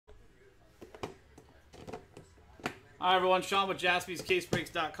Hi everyone, Sean with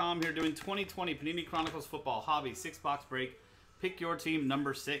JaspysCaseBreaks.com here doing 2020 Panini Chronicles Football Hobby 6-box break. Pick your team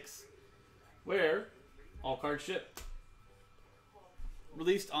number 6, where all cards ship.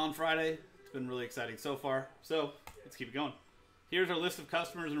 Released on Friday. It's been really exciting so far, so let's keep it going. Here's our list of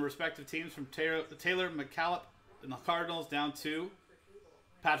customers and respective teams from Taylor McCallop in the Cardinals down to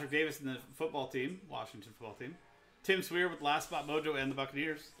Patrick Davis in the football team, Washington football team. Tim Swear with Last Spot Mojo and the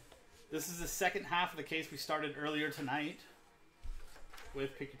Buccaneers. This is the second half of the case we started earlier tonight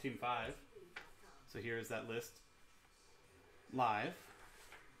with Pick Your Team 5. So here is that list live.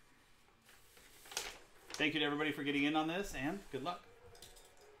 Thank you to everybody for getting in on this, and good luck.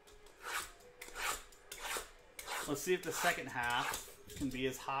 Let's see if the second half can be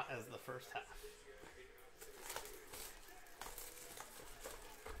as hot as the first half.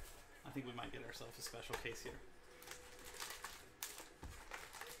 I think we might get ourselves a special case here.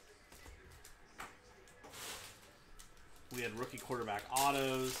 We had rookie quarterback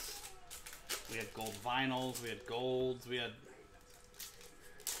autos. We had gold vinyls. We had golds. We had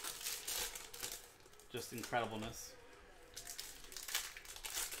just incredibleness.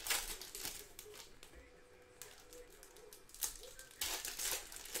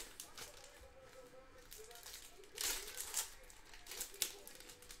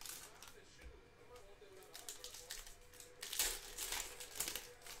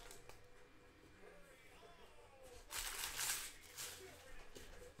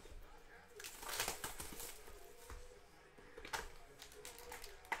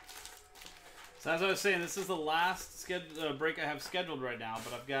 So as I was saying, this is the last break I have scheduled right now,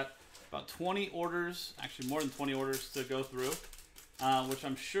 but I've got about 20 orders, actually more than 20 orders to go through, which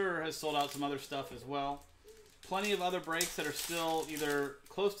I'm sure has sold out some other stuff as well. Plenty of other breaks that are still either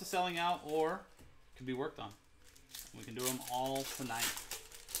close to selling out or can be worked on. We can do them all tonight.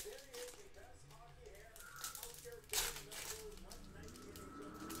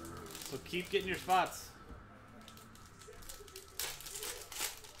 So keep getting your spots.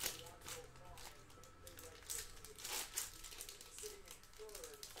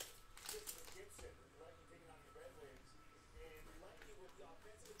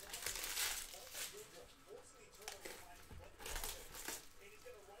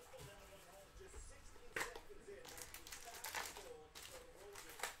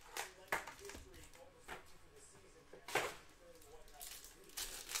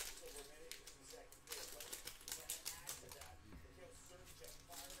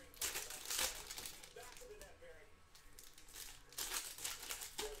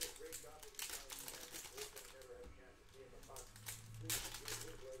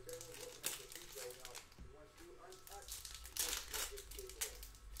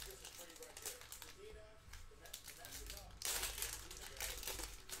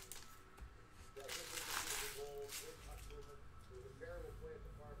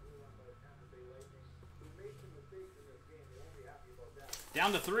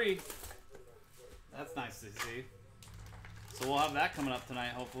 Down to 3. That's nice to see. So we'll have that coming up tonight,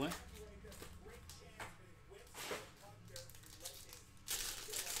 hopefully.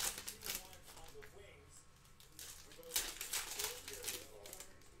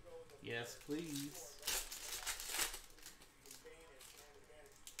 Yes, please.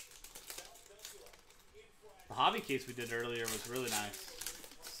 The hobby case we did earlier was really nice.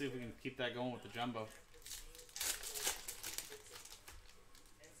 Let's see if we can keep that going with the jumbo.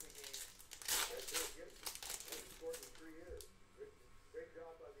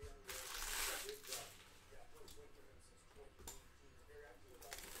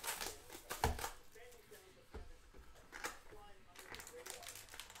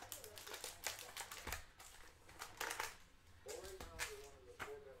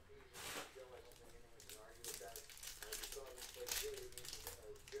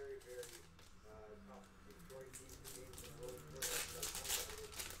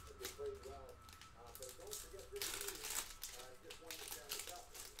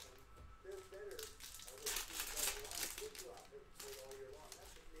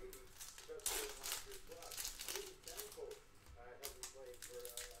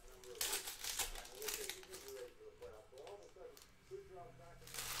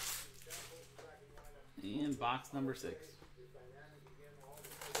 And box number 6.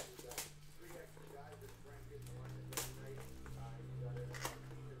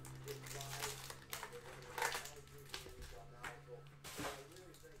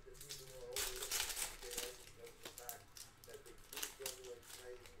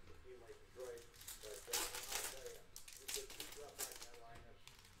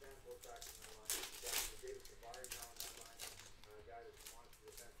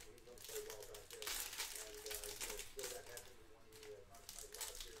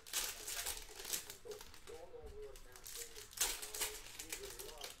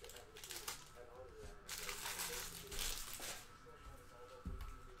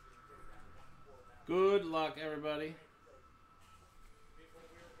 Good luck, everybody.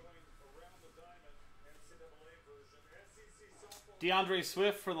 DeAndre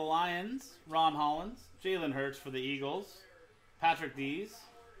Swift for the Lions. Ron Hollins. Jalen Hurts for the Eagles. Patrick Dees.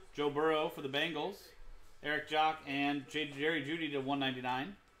 Joe Burrow for the Bengals. Eric Jock and Jerry Jeudy to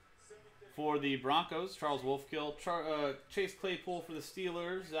 199. For the Broncos, Charles Wolfkill. Chase Claypool for the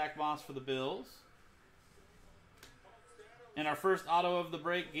Steelers. Zach Moss for the Bills. And our first auto of the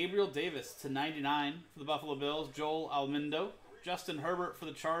break, Gabriel Davis to 99 for the Buffalo Bills. Joel Almindo. Justin Herbert for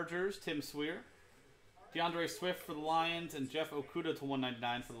the Chargers. Tim Swear. DeAndre Swift for the Lions. And Jeff Okudah to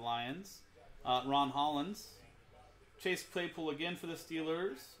 199 for the Lions. Ron Hollins. Chase Claypool again for the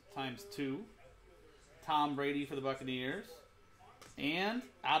Steelers. ×2. Tom Brady for the Buccaneers. And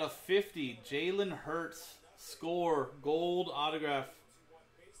out of 50, Jalen Hurts. Score. Gold autograph.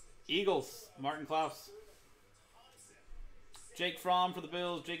 Eagles. Martin Klaus. Jake Fromm for the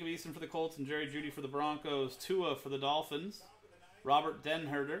Bills, Jacob Eason for the Colts, and Jerry Jeudy for the Broncos. Tua for the Dolphins. Robert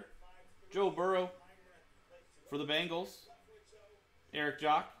Denherder. Joe Burrow for the Bengals. Eric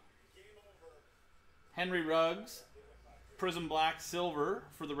Jock. Henry Ruggs. Prism Black Silver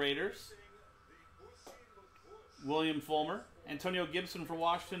for the Raiders. William Fulmer. Antonio Gibson for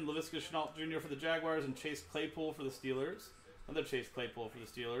Washington. Laviska Shenault Jr. for the Jaguars, and Chase Claypool for the Steelers. Another Chase Claypool for the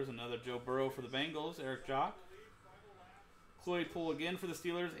Steelers. Another Joe Burrow for the Bengals. Eric Jock. Claypool again for the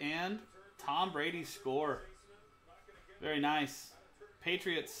Steelers, and Tom Brady score. Very nice.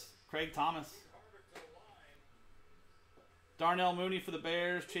 Patriots, Craig Thomas. Darnell Mooney for the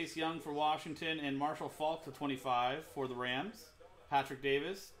Bears, Chase Young for Washington, and Marshall Faulk to 25 for the Rams. Patrick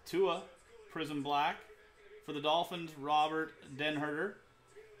Davis. Tua, Prism Black. For the Dolphins, Robert Denherder.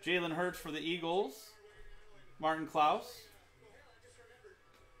 Jalen Hurts for the Eagles. Martin Klaus.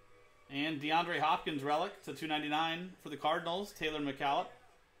 And DeAndre Hopkins relic to 299 for the Cardinals. Taylor McCallop.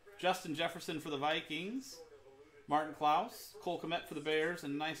 Justin Jefferson for the Vikings. Martin Klaus. Cole Kmet for the Bears.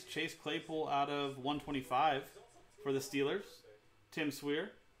 And nice Chase Claypool out of 125 for the Steelers. Tim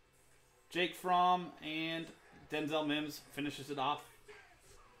Swear. Jake Fromm and Denzel Mims finishes it off.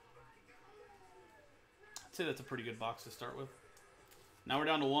 I'd say that's a pretty good box to start with. Now we're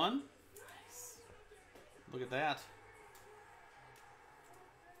down to one. Nice. Look at that.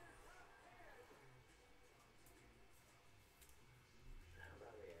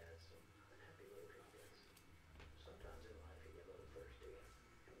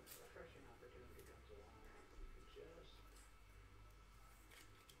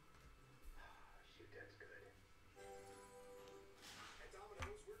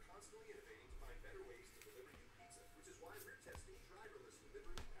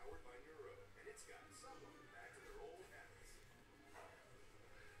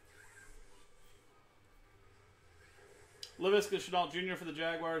 Laviska Shenault Jr. for the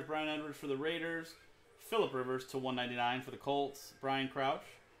Jaguars. Brian Edwards for the Raiders. Phillip Rivers to 199 for the Colts. Brian Crouch.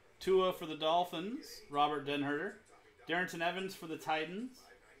 Tua for the Dolphins. Robert Denherder. Darrington Evans for the Titans.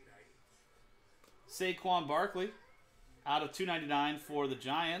 Saquon Barkley out of 299 for the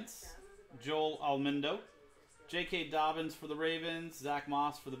Giants. Joel Almindo. J.K. Dobbins for the Ravens. Zach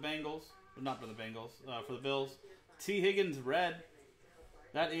Moss for the Bengals. Not for the Bengals. For the Bills. T. Higgins red.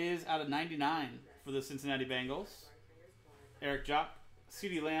 That is out of 99 for the Cincinnati Bengals. Eric Jock.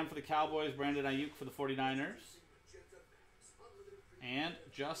 CeeDee Lamb for the Cowboys. Brandon Ayuk for the 49ers. And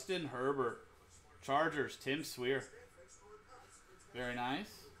Justin Herbert. Chargers. Tim Swear. Very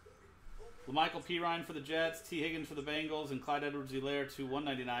nice. LaMichael Pirine for the Jets. T. Higgins for the Bengals. And Clyde Edwards-Helaire to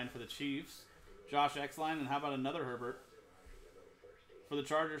 199 for the Chiefs. Josh Exline. And how about another Herbert? For the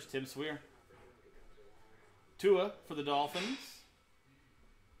Chargers, Tim Swear. Tua for the Dolphins.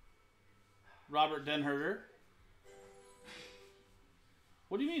 Robert Denherder.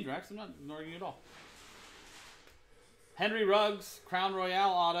 What do you mean, Rex? I'm not ignoring you at all. Henry Ruggs, Crown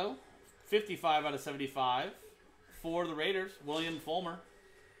Royale auto. 55 out of 75. For the Raiders, William Fulmer.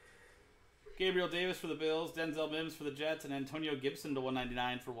 Gabriel Davis for the Bills. Denzel Mims for the Jets. And Antonio Gibson to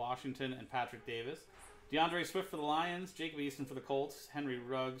 199 for Washington and Patrick Davis. DeAndre Swift for the Lions. Jacob Eason for the Colts. Henry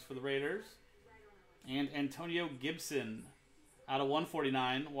Ruggs for the Raiders. And Antonio Gibson out of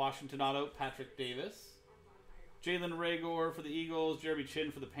 149. Washington auto, Patrick Davis. Jalen Reagor for the Eagles. Jeremy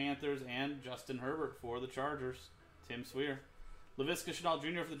Chin for the Panthers. And Justin Herbert for the Chargers. Tim Swear. Laviska Shenault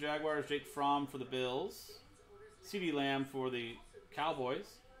Jr. for the Jaguars. Jake Fromm for the Bills. CeeDee Lamb for the Cowboys.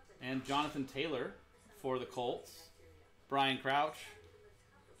 And Jonathan Taylor for the Colts. Brian Crouch.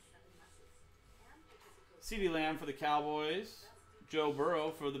 CeeDee Lamb for the Cowboys. Joe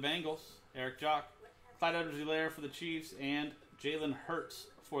Burrow for the Bengals. Eric Jock. Clyde Edwards-Helaire for the Chiefs. And Jalen Hurts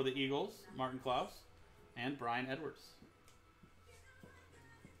for the Eagles. Martin Klaus. And Brian Edwards.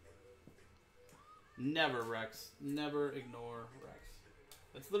 Never, Rex. Never ignore Rex.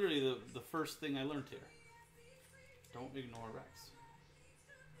 That's literally the first thing I learned here. Don't ignore Rex.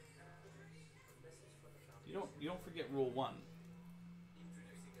 You don't forget rule 1.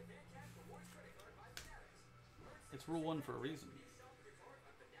 It's rule 1 for a reason.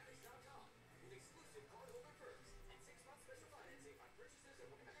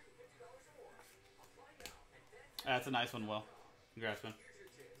 That's a nice one, Will. Congrats, man.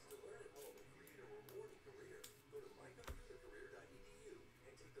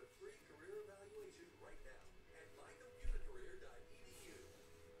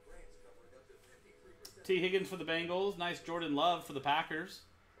 T. Higgins for the Bengals. Nice Jordan Love for the Packers.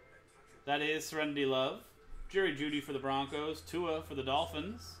 That is Serenity Love. Jerry Jeudy for the Broncos. Tua for the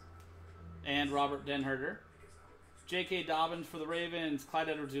Dolphins. And Robert Denherter. J.K. Dobbins for the Ravens. Clyde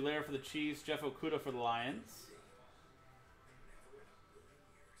Edwards-Helaire for the Chiefs. Jeff Okudah for the Lions.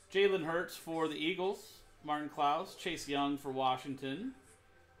 Jalen Hurts for the Eagles. Martin Klaus. Chase Young for Washington.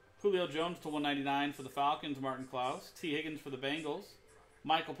 Julio Jones to 199 for the Falcons. Martin Klaus. T. Higgins for the Bengals.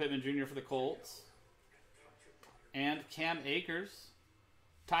 Michael Pittman Jr. for the Colts. And Cam Akers.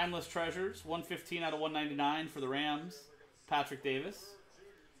 Timeless Treasures. 115 out of 199 for the Rams. Patrick Davis.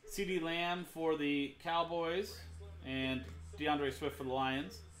 CeeDee Lamb for the Cowboys. And DeAndre Swift for the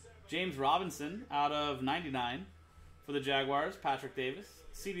Lions. James Robinson out of 99 for the Jaguars. Patrick Davis.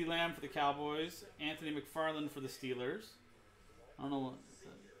 CeeDee Lamb for the Cowboys. Anthony McFarland for the Steelers. I don't know what...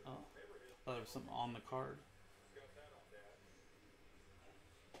 Oh, I thought there was something on the card.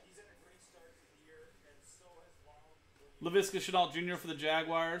 Laviska Shenault Jr. for the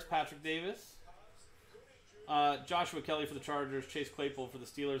Jaguars. Patrick Davis. Joshua Kelly for the Chargers. Chase Claypool for the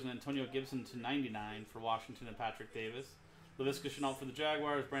Steelers. And Antonio Gibson to 99 for Washington and Patrick Davis. Laviska Shenault for the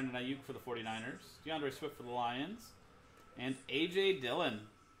Jaguars. Brandon Ayuk for the 49ers. DeAndre Swift for the Lions. And A.J. Dillon.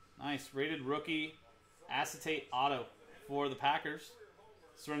 Nice. Rated rookie acetate auto for the Packers.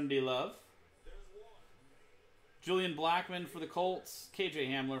 Serenity Love. Julian Blackmon for the Colts. KJ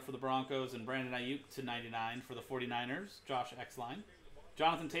Hamler for the Broncos. And Brandon Ayuk to 99 for the 49ers. Josh Exline.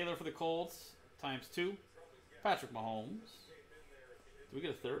 Jonathan Taylor for the Colts. ×2. Patrick Mahomes. Did we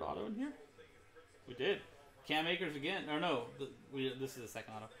get a third auto in here? We did. Cam Akers again. Or no, this is the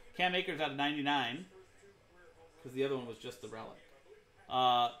second auto. Cam Akers out of 99. Because the other one was just the relic.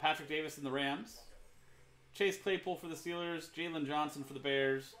 Patrick Davis in the Rams. Chase Claypool for the Steelers. Jalen Johnson for the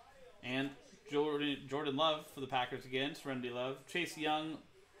Bears. And Jordan Love for the Packers again. Serenity Love. Chase Young,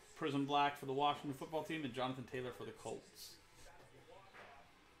 Prism Black for the Washington football team. And Jonathan Taylor for the Colts.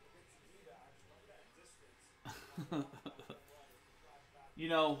 You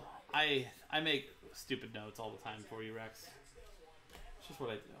know, I make stupid notes all the time for you, Rex. It's just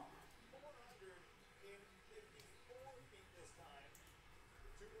what I do.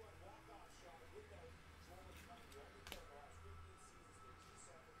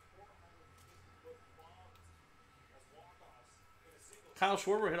 Kyle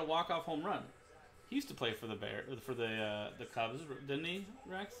Schwarber hit a walk-off home run. He used to play for the the Cubs, didn't he,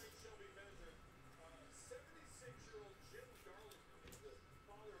 Rex?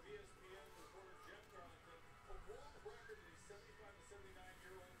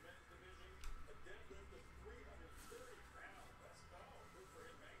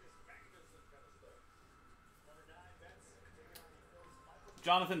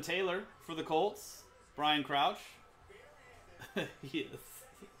 Jonathan Taylor for the Colts. Brian Crouch. Yes.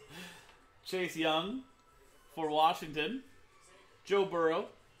 Chase Young for Washington. Joe Burrow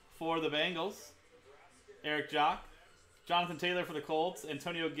for the Bengals. Eric Jock. Jonathan Taylor for the Colts.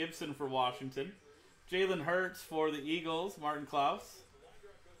 Antonio Gibson for Washington. Jalen Hurts for the Eagles. Martin Klaus.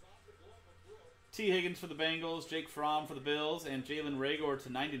 T. Higgins for the Bengals. Jake Fromm for the Bills. And Jalen Reagor to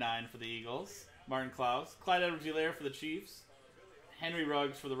 99 for the Eagles. Martin Klaus. Clyde Edwards-Helaire for the Chiefs. Henry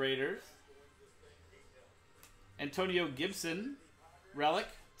Ruggs for the Raiders. Antonio Gibson, relic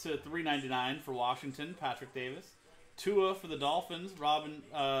to 399 for Washington. Patrick Davis. Tua for the Dolphins.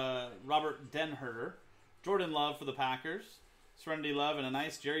 Robert Denherter. Jordan Love for the Packers. Serenity Love and a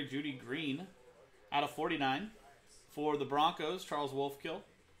nice Jerry Jeudy green out of 49 for the Broncos. Charles Wolfkill.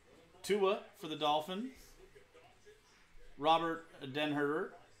 Tua for the Dolphins. Robert Denherter.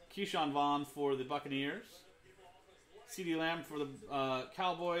 Keyshawn Vaughn for the Buccaneers. CeeDee Lamb for the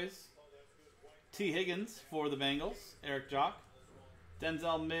Cowboys. T. Higgins for the Bengals. Eric Jock.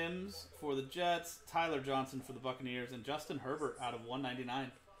 Denzel Mims for the Jets. Tyler Johnson for the Buccaneers. And Justin Herbert out of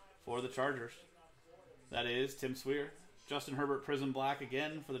 199 for the Chargers. That is Tim Swear. Justin Herbert Prism Black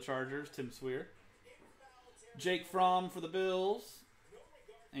again for the Chargers. Tim Swear. Jake Fromm for the Bills.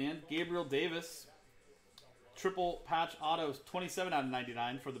 And Gabriel Davis. triple patch autos, 27 out of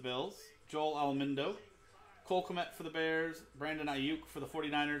 99 for the Bills. Joel Almindo. Cole Kmet for the Bears. Brandon Ayuk for the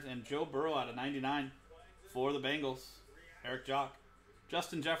 49ers. And Joe Burrow out of 99 for the Bengals. Eric Jock.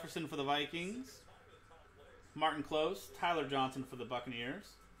 Justin Jefferson for the Vikings. Martin Close. Tyler Johnson for the Buccaneers.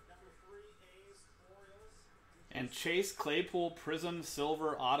 And Chase Claypool Prism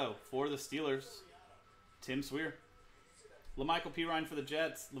Silver Auto for the Steelers. Tim Swear. LaMichael Pirine for the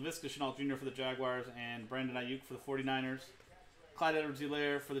Jets. Laviska Shenault Jr. for the Jaguars. And Brandon Ayuk for the 49ers. Clyde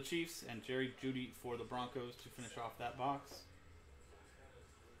Edwards-Helaire for the Chiefs. And Jerry Jeudy for the Broncos to finish off that box.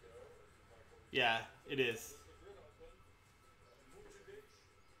 Yeah, it is.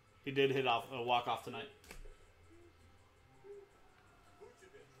 He did hit off a walk-off tonight.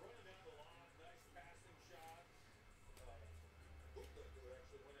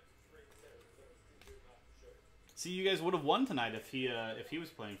 See, you guys would have won tonight if he was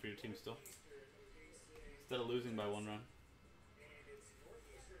playing for your team still, instead of losing by 1 run.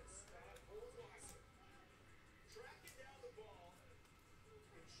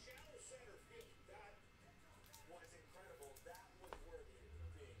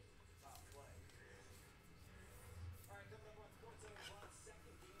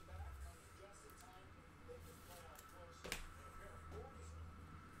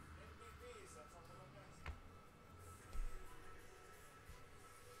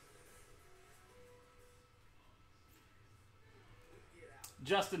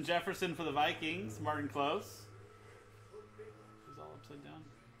 Justin Jefferson for the Vikings. Martin Close. He's all upside down.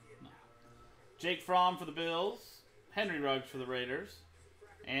 No. Jake Fromm for the Bills. Henry Ruggs for the Raiders.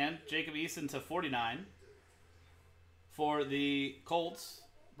 And Jacob Eason to 49 for the Colts.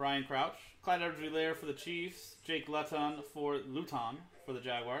 Brian Crouch. Clyde Edwards-Helaire for the Chiefs. Jake Luton for the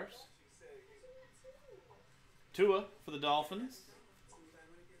Jaguars. Tua for the Dolphins.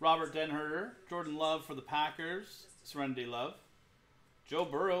 Robert Denherter. Jordan Love for the Packers. Serenity Love. Joe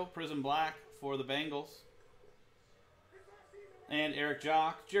Burrow, Prism Black for the Bengals. And Eric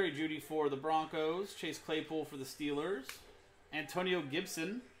Jock. Jerry Jeudy for the Broncos. Chase Claypool for the Steelers. Antonio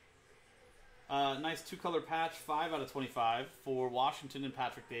Gibson. Nice 2-color patch, 5 out of 25 for Washington and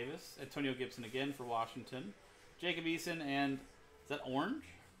Patrick Davis. Antonio Gibson again for Washington. Jacob Eason and, is that orange?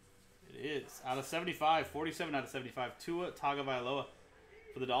 It is. Out of 75, 47 out of 75. Tua Tagovailoa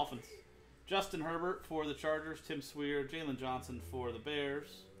for the Dolphins. Justin Herbert for the Chargers. Tim Swear. Jalen Johnson for the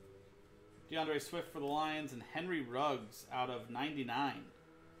Bears. DeAndre Swift for the Lions. And Henry Ruggs out of 99.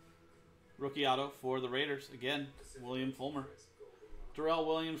 Rookie auto for the Raiders. Again, William Fulmer. Darrell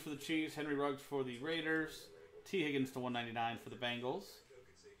Williams for the Chiefs. Henry Ruggs for the Raiders. T. Higgins to 199 for the Bengals.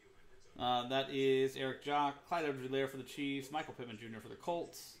 That is Eric Jock. Clyde Edwards-Helaire for the Chiefs. Michael Pittman Jr. for the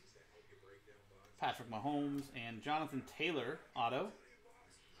Colts. Patrick Mahomes and Jonathan Taylor auto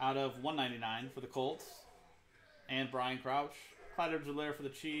out of 199 for the Colts. And Brian Crouch. Clyde Edwards-Helaire for the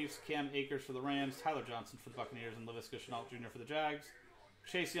Chiefs. Cam Akers for the Rams. Tyler Johnson for the Buccaneers. And Laviska Shenault Jr. for the Jags.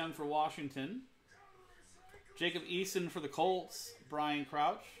 Chase Young for Washington. Jacob Eason for the Colts. Brian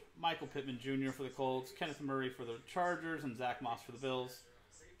Crouch. Michael Pittman Jr. for the Colts. Kenneth Murray for the Chargers. And Zach Moss for the Bills.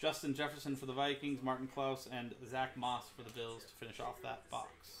 Justin Jefferson for the Vikings. Martin Klaus and Zach Moss for the Bills to finish off that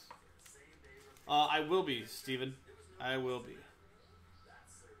box. I will be, Steven. I will be.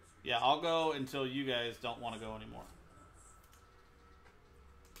 Yeah, I'll go until you guys don't want to go anymore.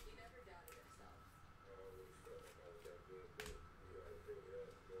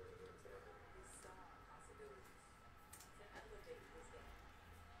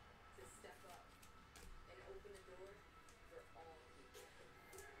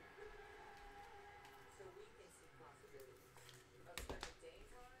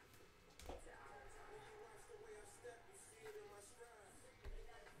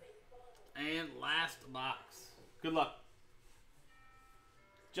 And last box. Good luck.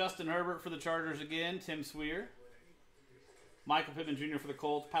 Justin Herbert for the Chargers again. Tim Swear. Michael Pittman Jr. for the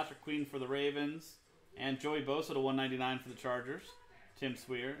Colts. Patrick Queen for the Ravens. And Joey Bosa to 199 for the Chargers. Tim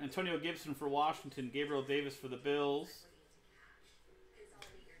Swear. Antonio Gibson for Washington. Gabriel Davis for the Bills.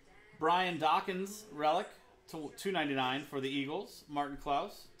 Brian Dawkins relic to 299 for the Eagles. Martin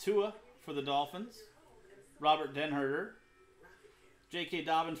Klaus. Tua for the Dolphins. Robert Denherter. J.K.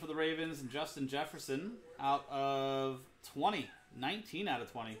 Dobbins for the Ravens and Justin Jefferson out of 20. 19 out of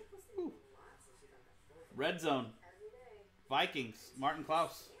 20. Whew. Red Zone. Vikings. Martin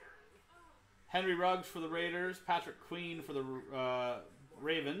Klaus. Henry Ruggs for the Raiders. Patrick Queen for the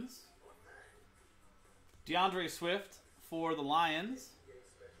Ravens. DeAndre Swift for the Lions.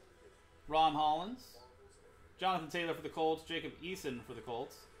 Ron Hollins. Jonathan Taylor for the Colts. Jacob Eason for the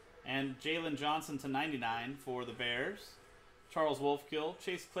Colts. And Jalen Johnson to 99 for the Bears. Charles Wolfkill.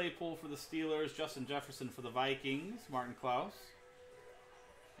 Chase Claypool for the Steelers. Justin Jefferson for the Vikings. Martin Klaus.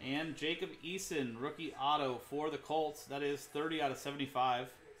 And Jacob Eason, rookie auto for the Colts. That is 30 out of 75.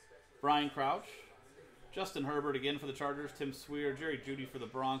 Brian Crouch. Justin Herbert again for the Chargers. Tim Swear. Jerry Jeudy for the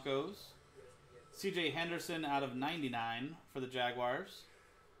Broncos. CJ Henderson out of 99 for the Jaguars.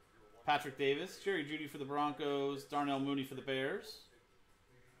 Patrick Davis. Jerry Jeudy for the Broncos. Darnell Mooney for the Bears.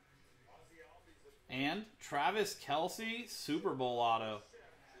 And Travis Kelce, Super Bowl auto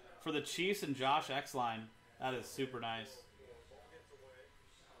for the Chiefs and Josh Exline. That is super nice.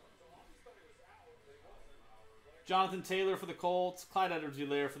 Jonathan Taylor for the Colts, Clyde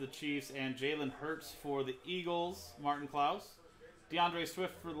Edwards-Helaire for the Chiefs, and Jalen Hurts for the Eagles. Martin Klaus. DeAndre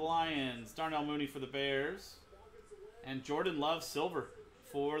Swift for the Lions. Darnell Mooney for the Bears. And Jordan Love Silver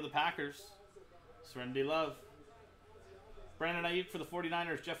for the Packers. Serenity Love. Brandon Ayuk for the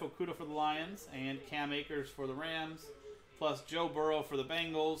 49ers, Jeff Okudah for the Lions, and Cam Akers for the Rams, plus Joe Burrow for the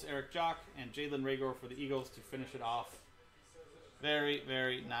Bengals, Eric Jock, and Jalen Reagor for the Eagles to finish it off. Very,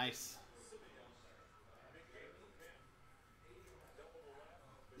 very nice.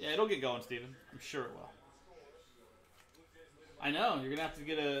 Yeah, it'll get going, Steven. I'm sure it will. I know. You're going to have to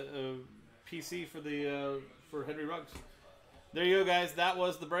get a PC for Henry Ruggs. There you go, guys. That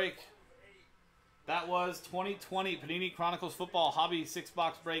was the break. That was 2020 Panini Chronicles Football Hobby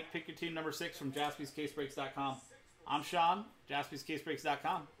 6-box break. Pick your team number 6 from JaspysCaseBreaks.com. I'm Sean,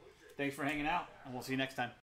 JaspysCaseBreaks.com. Thanks for hanging out, and we'll see you next time.